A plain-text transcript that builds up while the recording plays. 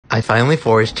I finally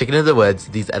foraged chicken in the woods.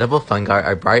 These edible fungi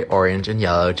are bright orange and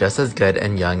yellow, just as good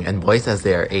and young and moist as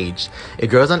they are aged. It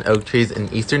grows on oak trees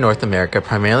in eastern North America,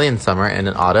 primarily in summer and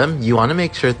in autumn. You want to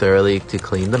make sure thoroughly to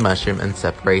clean the mushroom and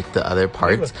separate the other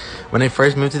parts. When I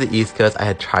first moved to the East Coast, I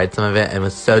had tried some of it and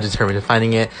was so determined to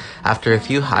finding it. After a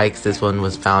few hikes, this one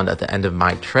was found at the end of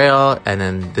my trail, and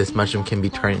then this mushroom can be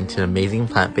turned into an amazing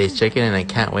plant-based chicken, and I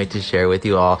can't wait to share with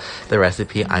you all the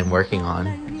recipe I'm working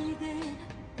on.